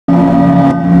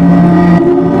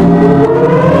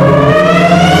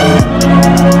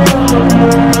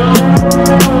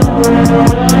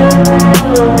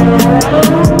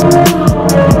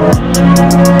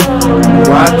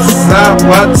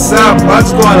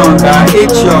on, guys?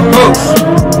 It's your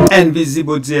host,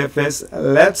 Invisible GFS.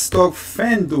 Let's talk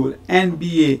Fanduel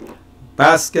NBA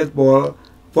basketball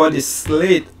for the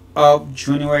slate of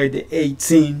January the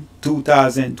 18th,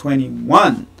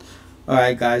 2021.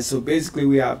 Alright, guys, so basically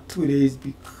we have 2 days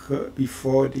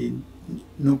before the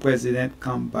new president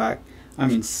come back. I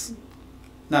mean,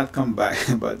 not come back,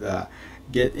 but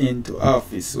get into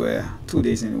office. Where 2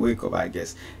 days in the wake up, I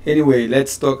guess. Anyway,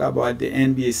 let's talk about the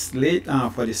NBA slate.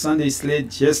 For the Sunday slate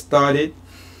just started.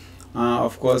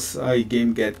 Of course, a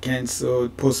game get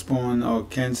canceled, postponed, or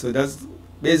canceled. That's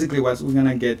basically what we're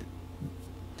gonna get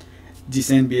this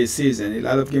NBA season. A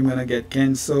lot of games gonna get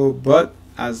canceled, but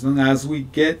as long as we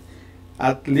get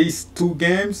at least 2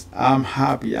 games, I'm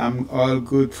happy. I'm all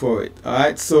good for it. All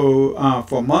right. So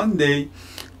for Monday,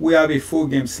 we have a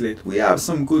 4-game slate. We have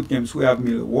some good games. We have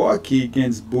Milwaukee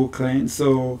against Brooklyn,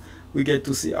 so we get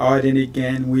to see Harden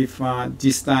again. With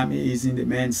this time he is in the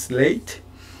men's slate.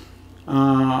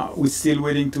 We're still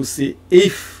waiting to see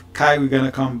if Kyrie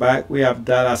gonna come back. We have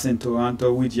Dallas and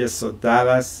Toronto. We just saw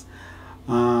Dallas.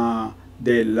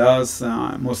 They lost.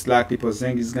 Most likely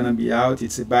Porzingis is gonna be out.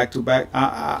 It's a back-to-back.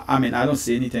 I mean, I don't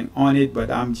see anything on it,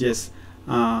 but I'm just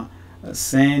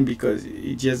saying because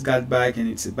he just got back and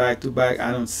it's a back-to-back.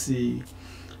 I don't see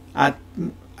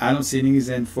any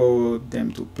reason for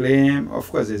them to play him. Of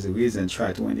course, there's a reason,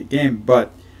 try to win the game,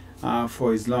 but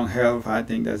for his long health, I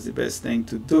think that's the best thing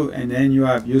to do. And then you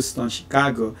have Houston,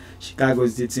 Chicago. Chicago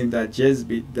is the team that just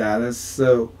beat Dallas.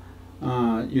 So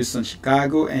Houston,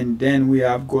 Chicago, and then we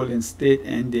have Golden State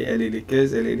and the LA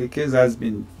Lakers. LA Lakers has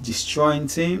been destroying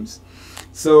teams,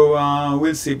 so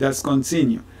we'll see if that's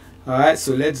continue. All right,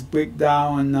 so let's break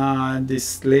down this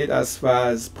slate as far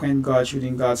as point guard,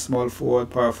 shooting guard, small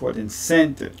forward, power forward, and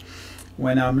center.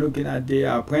 When I'm looking at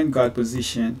the point guard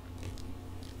position,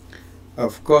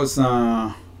 of course,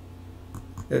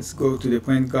 let's go to the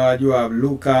point guard. You have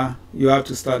Luka. You have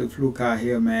to start with Luka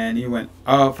here, man. He went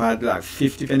off, had like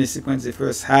 50 fantasy points the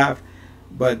first half,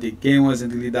 but the game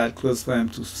wasn't really that close for him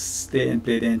to stay and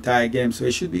play the entire game. So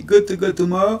he should be good to go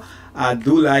tomorrow. I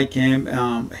do like him.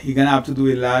 He's gonna have to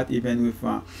do a lot, even with,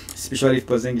 especially if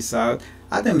Porzingis is out.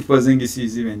 I think with Porzingis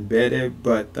is even better,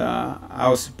 but I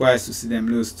was surprised to see them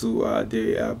lose to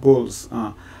the Bulls.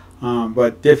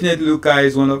 But definitely Luka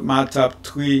is one of my top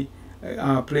 3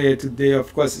 player today.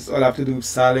 Of course, it's all have to do with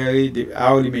salary. I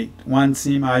only make one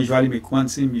team. I usually make one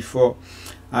team before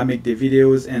I make the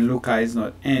videos, and Luka is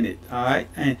not in it. All right,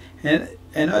 and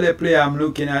another player I'm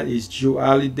looking at is Joe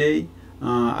Holiday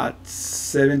at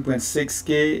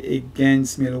 7.6K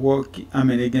against Milwaukee. I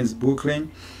mean against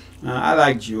Brooklyn. I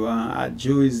like Joe.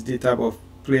 Joe is the type of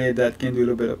player that can do a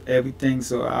little bit of everything.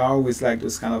 So I always like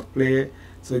those kind of player.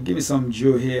 So give me some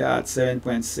Joe here at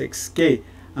 7.6K.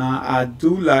 I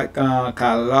do like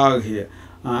Kyle Lowry here.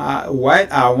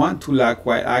 White, I want to like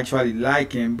White. I actually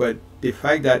like him, but the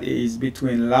fact that it is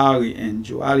between Lowry and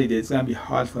Joe Holiday, it's gonna be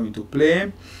hard for me to play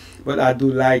him. But I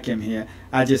do like him here.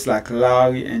 I just like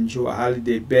Lowry and Joe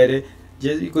Holiday better.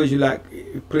 Just because you like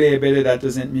a player better, that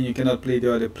doesn't mean you cannot play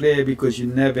the other player, because you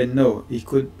never know. He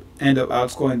could end up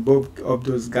outscoring both of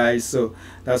those guys. So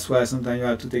that's why sometimes you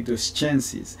have to take those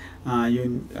chances. I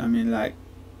mean, like,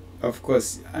 of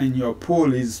course, in your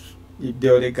pool, is if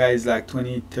the other guy is like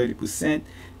 20-30%,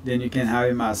 then you can have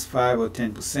him as 5 or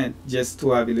 10% just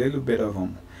to have a little bit of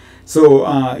him. So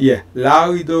yeah,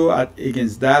 Lowry though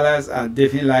against Dallas, I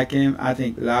definitely like him. I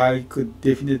think Lowry could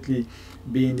definitely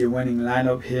be in the winning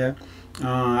lineup here.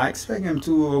 I expect him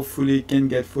to hopefully can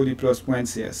get 40+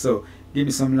 points here. So give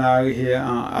me some Lowry here.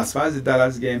 As far as the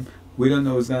Dallas game, we don't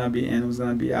know who's gonna be in, who's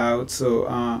gonna be out. So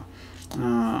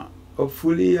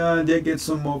hopefully they get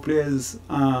some more players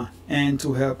and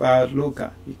to help out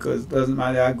Luka, because it doesn't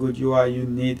matter how good you are, you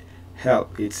need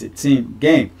help. It's a team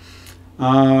game.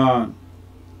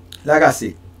 Like I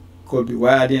said, Kobe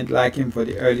White, I didn't like him for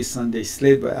the early Sunday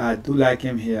slate, but I do like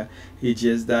him here. It's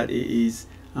just that it is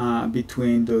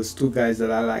between those 2 guys that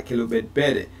I like a little bit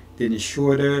better. Dennis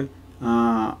Schroeder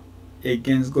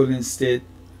against Golden State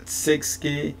at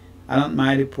 6K. I don't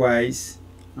mind the price.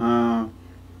 Yeah,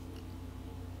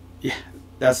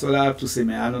 that's all I have to say,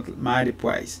 man. I don't mind the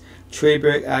price. Trey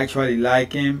Burke, I actually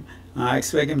like him. I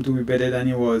expect him to be better than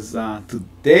he was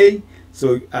today.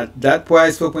 So at that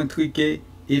price, 4.3K,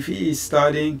 if he is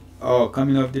starting or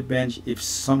coming off the bench, if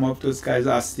some of those guys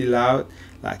are still out,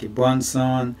 like a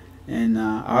Brunson and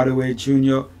Hardaway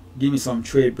Jr., give me some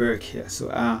Trey Burke here. So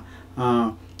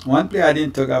one player I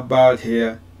didn't talk about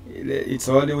here, it's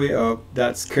all the way up,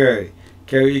 that's Curry.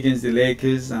 Curry against the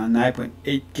Lakers,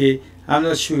 9.8K. I'm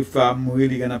not sure if I'm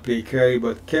really gonna play Curry,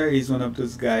 but Curry is one of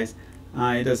those guys.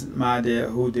 It doesn't matter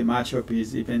who the matchup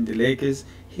is, even the Lakers,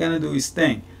 He gonna do his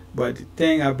thing. But the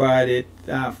thing about it,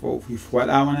 with what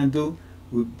I want to do,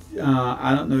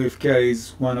 I don't know if Curry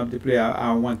is one of the players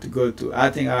I want to go to. I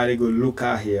think I already go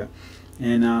Luka here,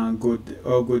 and go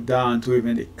down to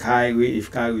even the Kyrie if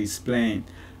Kyrie is playing.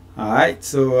 All right,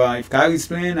 so if Kyrie is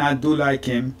playing, I do like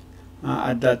him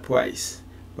at that price.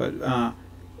 But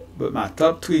my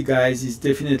top three guys is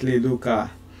definitely Luka,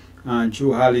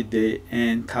 Drew Holiday,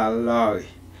 and Kyle Lowry.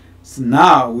 So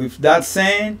now, with that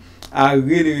saying, I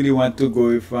really want to go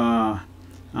with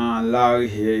Lowry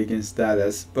here against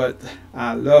Dallas, but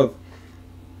I love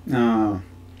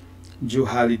Drew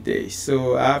Holiday,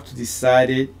 so I have to decide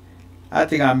it. I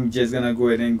think I'm just gonna go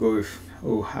ahead and go with.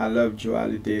 Oh, I love Drew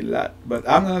Holiday a lot, but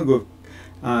I'm gonna go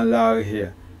Lowry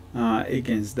here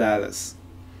against Dallas.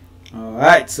 All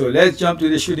right, so let's jump to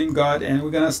the shooting guard, and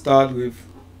we're gonna start with,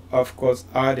 of course,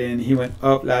 Harden. He went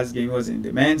up last game. He was in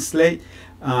the men's slate.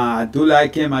 I do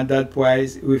like him at that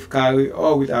price with Kyrie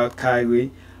or without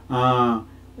Kyrie.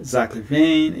 Zach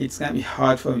LaVine, it's gonna be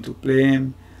hard for me to play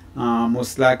him.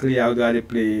 Most likely, I would rather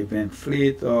play Van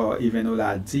Fleet or even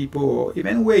Oladipo or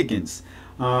even Wiggins.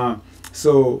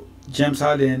 So James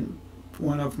Harden,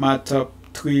 one of my top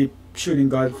three shooting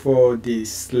guard for the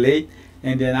slate.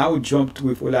 And then I would jump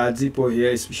with Oladipo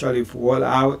here, especially if Wall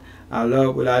out. I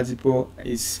love Oladipo.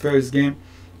 His first game,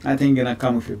 I think gonna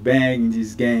come with a bang in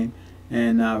this game.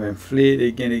 And Van Fleet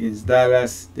again against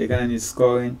Dallas, they're gonna need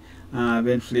scoring.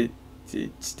 Van Fleet,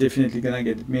 it's definitely gonna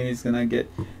get minutes, gonna get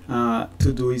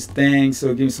to do his thing.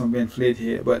 So give me some Van Fleet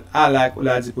here. But I like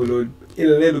Oladipo a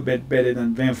little bit better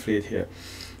than Van Fleet here.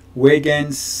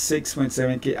 Wiggins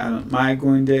 6.7K. I don't mind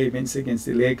going there, even against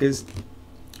the Lakers.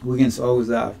 Wiggins always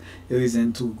have a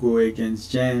reason to go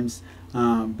against James,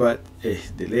 but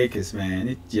the Lakers,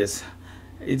 man, it's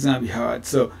gonna be hard.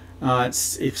 So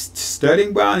if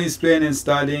Sterling Brown is playing and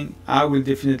starting, I will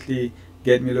definitely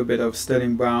get me a little bit of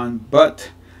Sterling Brown.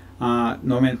 But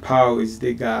Norman Powell is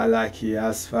the guy I like here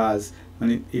as far as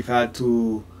if I had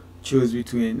to choose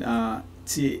between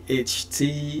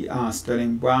THT,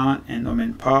 Sterling Brown, and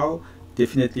Norman Powell.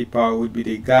 Definitely Powell would be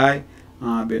the guy.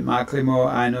 But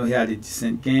McLemore, I know he had a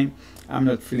decent game. I'm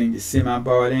not feeling the same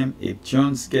about him. If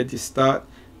Jones get the start,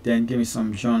 then give me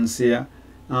some Jones here.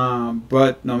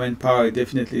 But Norman Powell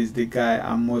definitely is the guy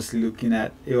I'm mostly looking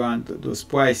at around those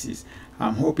prices.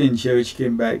 I'm hoping Jerich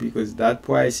came back because that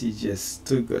price is just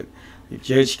too good. If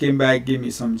Jerich came back, give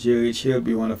me some Jerich. He'll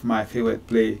be one of my favorite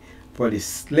play for the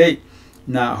slate.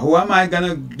 Now, who am I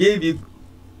gonna give you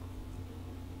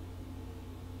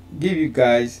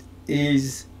guys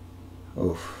is,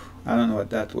 oh, I don't know what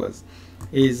that was,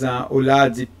 is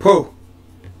Oladipo.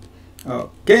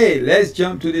 Okay, let's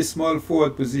jump to the small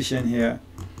forward position here.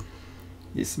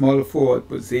 The small forward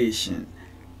position.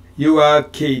 You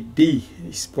have KD.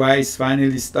 His price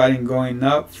finally starting going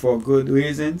up for good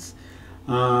reasons.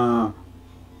 I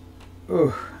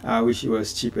wish he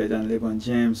was cheaper than LeBron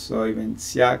James or even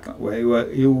Siakam. Well,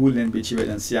 he wouldn't be cheaper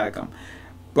than Siakam.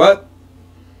 But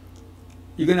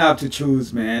you're gonna have to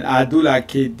choose, man. I do like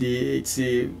KD. It's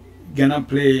gonna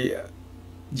play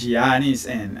Giannis,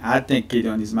 and I think KD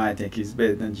on his mind, I think he's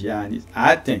better than Giannis.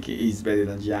 I think he is better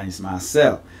than Giannis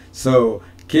myself. So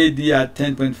KD at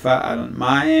 10.5, I don't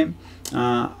mind him.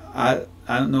 I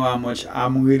don't know how much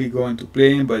I'm really going to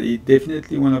play him, but he's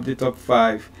definitely one of the top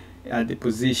 5 at the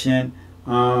position.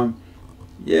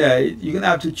 Yeah, you're gonna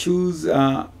have to choose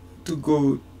to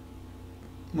go.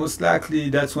 Most likely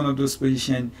that's one of those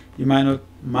positions you might not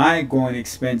mind going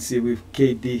expensive with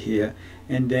KD here.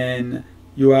 And then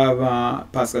you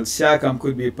have Pascal Siakam,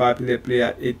 could be a popular player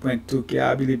at 8.2K.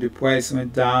 I believe the price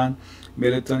went down.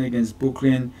 Middleton against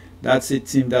Brooklyn, that's a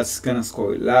team that's gonna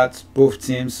score a lot, both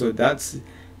teams. So that's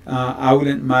I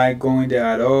wouldn't mind going there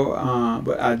at all.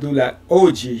 But I do like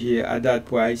OG here at that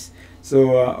price.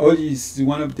 So OG is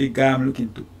one of the guys I'm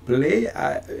looking to play.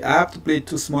 I have to play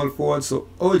 2 small forwards, so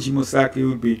OG most likely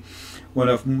will be one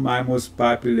of my most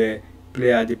popular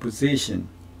player at the position.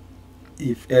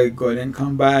 If Eric Gordon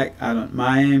come back, I don't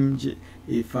mind him.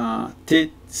 If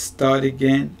Tate start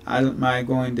again, I don't mind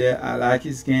going there. I like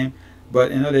his game.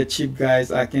 But another cheap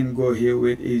guys I can go here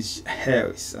with is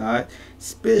Harris. All right,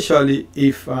 especially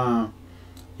if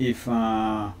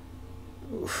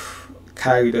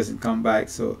Kyrie doesn't come back.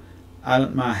 So I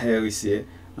don't mind Harris here.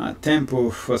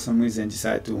 Tempo for some reason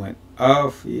decided to went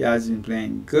off. He has been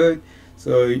playing good.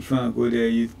 So if you want to go there,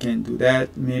 you can do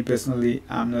that. Me personally,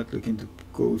 I'm not looking to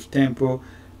go with Tempo.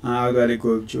 I'd rather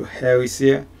go with Joe Harris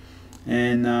here.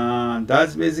 And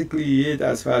that's basically it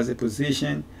as far as the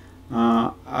position.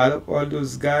 Out of all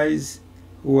those guys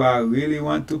who I really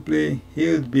want to play,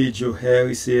 he would be Joe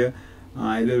Harris here.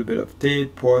 A little bit of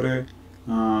Tate, Porter,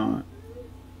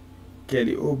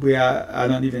 Kelly Oubre, I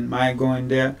don't even mind going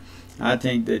there. I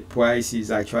think that price is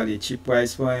actually a cheap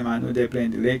price for him. I know they're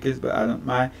playing the Lakers, but I don't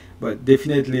mind. But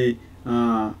definitely,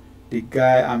 the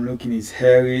guy I'm looking is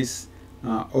Harris,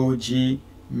 OG,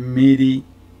 Midi,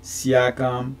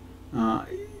 Siakam.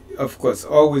 Of course,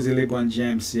 always a LeBron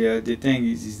James here. The thing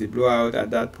is the blowout at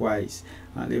that price.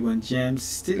 LeBron James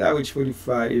still average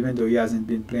 45, even though he hasn't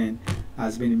been playing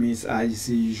as many minutes as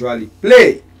he usually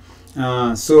play.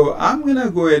 So I'm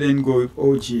gonna go ahead and go with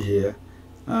OG here.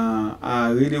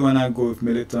 I really wanna go with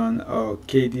Middleton or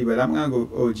KD, but I'm gonna go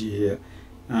with OG here.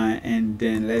 And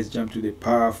then let's jump to the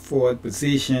power forward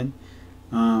position.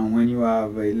 When you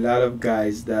have a lot of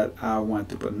guys that I want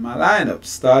to put in my lineup,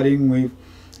 starting with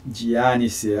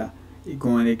Giannis here,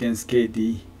 going against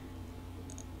KD.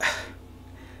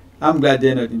 I'm glad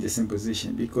they're not in the same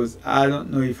position, because I don't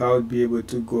know if I would be able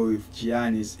to go with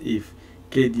Giannis if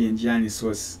KD and Giannis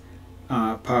was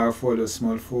power forward or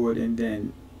small forward, and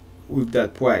then with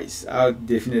that price, I would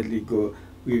definitely go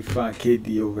with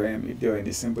KD over him if they're in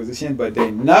the same position, but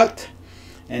they're not.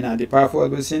 And at the power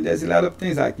forward position, there's a lot of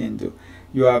things I can do.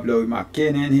 You have Lauri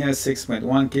Markkanen here,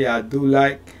 6.1K. I do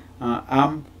like.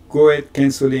 I'm going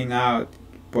canceling out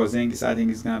Porzingis. I think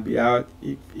he's gonna be out.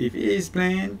 If he is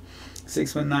playing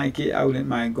 6.9K, I wouldn't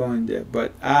mind going there,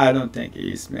 but I don't think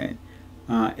he is playing.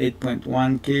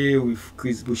 8.1K with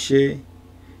Chris Boucher.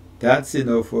 That's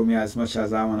enough for me as much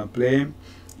as I want to play him.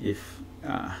 If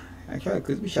actually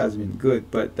Chris Boucher has been good,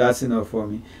 but that's enough for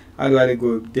me. I'd rather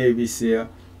go with Davis here.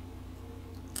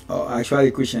 Or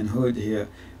actually Christian Hood here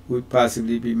would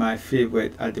possibly be my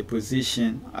favorite at the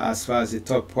position as far as the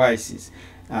top prices.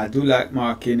 I do like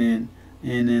Markkanen,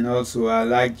 and then also I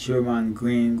like Draymond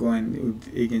Green going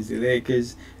against the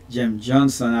Lakers. James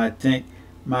Johnson, I think,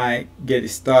 might get a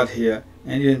start here,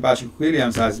 and even Patrick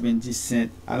Williams has been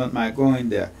decent. I don't mind going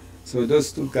there. So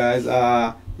those two guys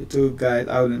are the two guys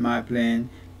I wouldn't mind playing.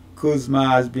 Kuzma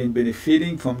has been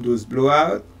benefiting from those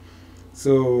blowouts,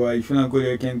 so if you're not good,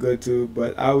 you can go to.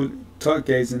 But I would.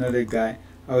 Tucker is another guy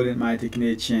I wouldn't mind taking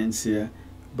a chance here.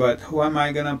 But who am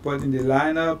I gonna put in the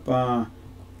lineup?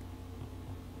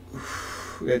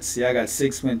 Let's see. I got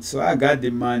 6 minutes, so I got the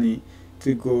money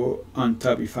to go on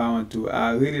top if I want to.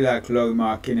 I really like Lauri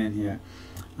Markkanen here,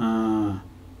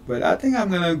 but I think I'm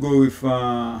gonna go with.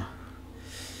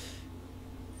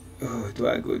 Do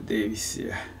I go Davis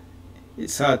here?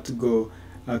 It's hard to go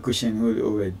Christian Hood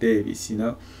over Davis, you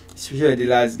know, especially the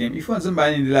last game. If you want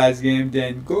somebody in the last game,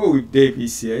 then go with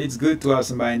Davis here. It's good to have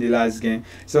somebody in the last game.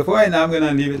 So for right now, I'm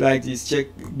gonna leave it like this.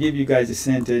 Give you guys the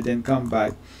center, then come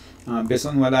back. Based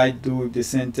on what I do with the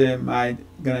center, might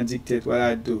gonna dictate what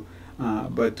I do.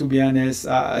 But to be honest,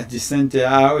 the center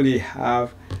I only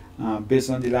have, based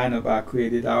on the lineup I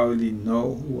created, I already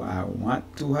know who I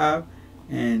want to have,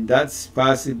 and that's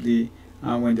possibly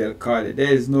Wendell Carter.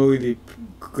 There is no really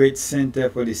great center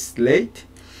for the slate.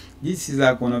 This is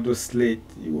like one of those slate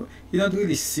you don't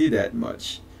really see that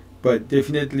much, but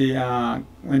definitely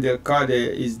Wendell Carter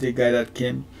is the guy that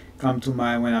can come to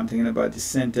mind when I'm thinking about the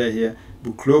center here.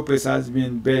 Brook Lopez has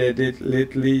been better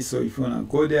lately, so if you want to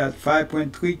go there at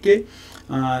 5.3K,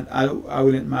 I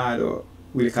wouldn't mind. Or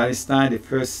Will Cauley-Stein,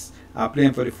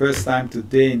 playing for the first time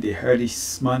today in the early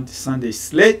Sunday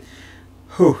slate.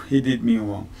 Oh, he did me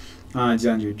wrong.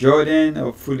 DeAndre Jordan,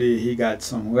 hopefully he got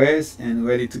some rest and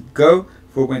ready to go.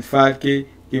 4.5K,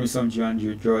 give me some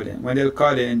DeAndre Jordan. Wendell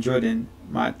Carter and Jordan,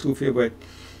 my two favorite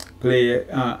player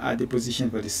at the position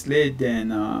for the slate.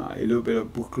 Then a little bit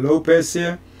of Brook Lopez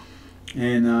here,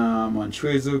 and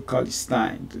Montrezl,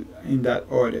 Cauley-Stein, in that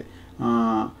order.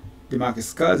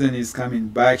 DeMarcus Cousins is coming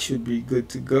back, should be good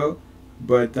to go.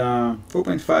 But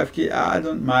 4.5K, I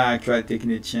don't mind actually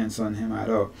taking a chance on him at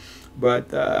all.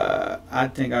 But I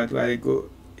think I'd rather go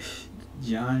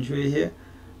DeAndre here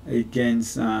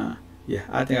against yeah,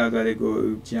 I think I'd rather go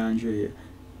with DeAndre here.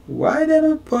 Why they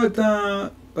don't put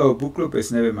Brook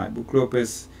Lopez? Never mind. Brook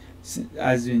Lopez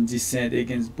has been decent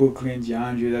against Brooklyn.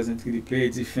 DeAndre doesn't really play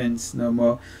defense no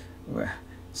more. Well,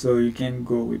 so you can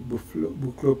go with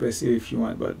Brook Lopez here if you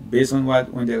want. But based on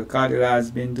what Wendell Carter has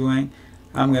been doing,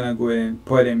 I'm gonna go ahead and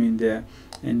put him in there,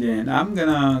 and then I'm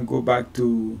gonna go back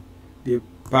to the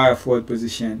power forward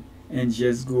position and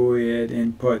just go ahead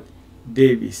and put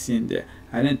Davis in there.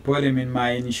 I didn't put him in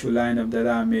my initial lineup that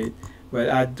I made, but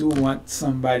I do want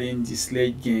somebody in this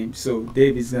late game, so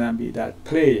Davis is gonna be that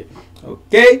player.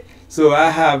 Okay, so I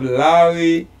have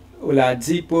Lowry,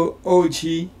 Oladipo,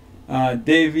 OG,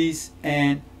 Davis,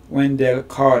 and Wendell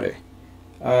Carter.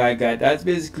 Alright guys, that's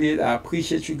basically it. I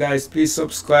appreciate you guys. Please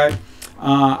subscribe.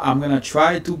 I'm gonna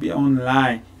try to be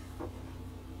online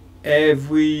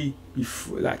every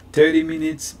like 30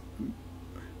 minutes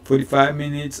 45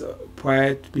 minutes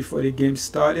prior before the game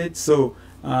started. So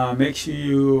make sure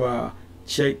you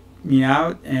check me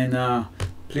out, and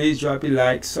please drop a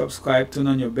like, subscribe, turn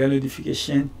on your bell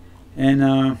notification,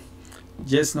 and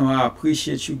just know I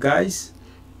appreciate you guys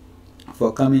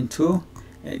for coming too.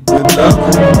 Good luck,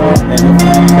 and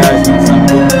hopefully you guys win some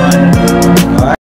good money.